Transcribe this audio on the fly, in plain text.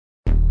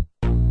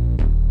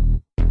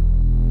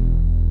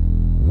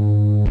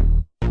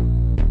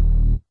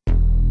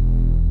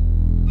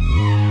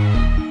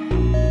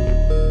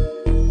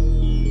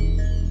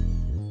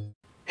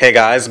Hey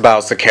guys,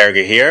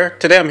 BaoZakeruga here.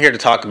 Today I'm here to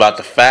talk about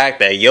the fact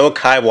that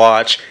Yokai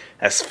Watch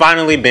has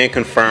finally been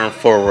confirmed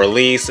for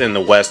release in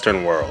the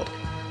Western world.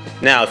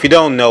 Now, if you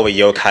don't know what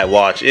Yokai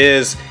Watch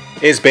is,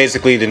 it's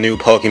basically the new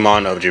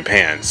Pokemon of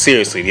Japan.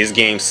 Seriously, these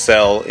games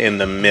sell in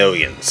the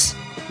millions.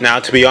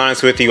 Now, to be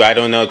honest with you, I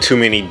don't know too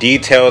many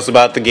details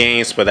about the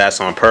games, but that's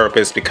on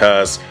purpose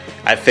because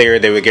I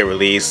figured they would get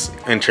released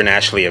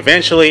internationally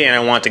eventually, and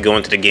I want to go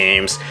into the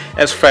games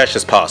as fresh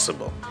as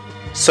possible.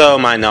 So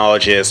my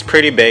knowledge is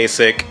pretty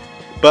basic,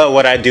 but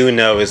what I do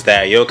know is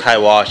that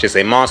Yokai Watch is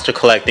a monster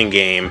collecting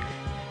game,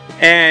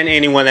 and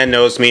anyone that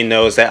knows me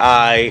knows that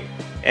I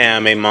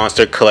am a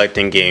monster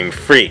collecting game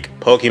freak.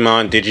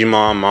 Pokemon,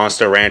 Digimon,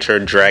 Monster Rancher,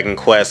 Dragon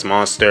Quest,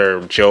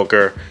 Monster,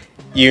 Joker,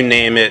 you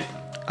name it,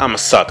 I'm a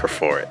sucker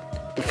for it.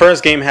 The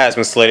first game has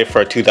been slated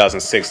for a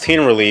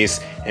 2016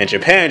 release, and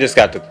Japan just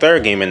got the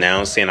third game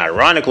announced, and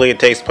ironically it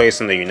takes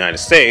place in the United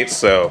States,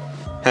 so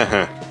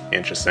haha,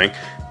 interesting.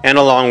 And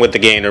along with the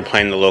game, they're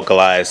planning to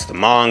localize the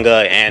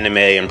manga, anime,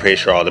 and pretty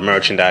sure all the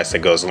merchandise that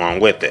goes along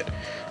with it.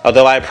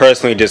 Although I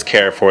personally just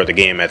care for the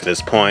game at this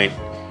point.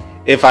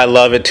 If I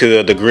love it to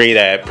the degree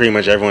that pretty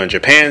much everyone in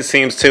Japan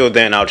seems to,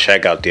 then I'll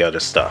check out the other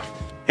stuff.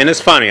 And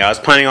it's funny, I was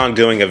planning on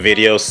doing a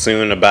video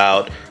soon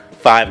about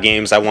 5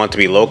 games I want to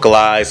be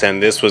localized,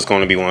 and this was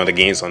going to be one of the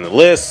games on the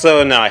list,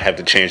 so now I have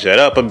to change that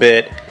up a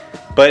bit.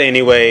 But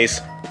anyways,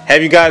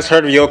 have you guys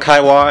heard of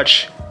Yokai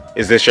Watch?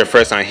 Is this your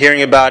first time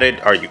hearing about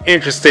it? Are you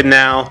interested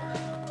now?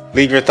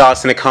 Leave your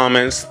thoughts in the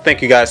comments.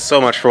 Thank you guys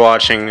so much for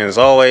watching. As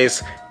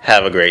always,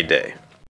 have a great day.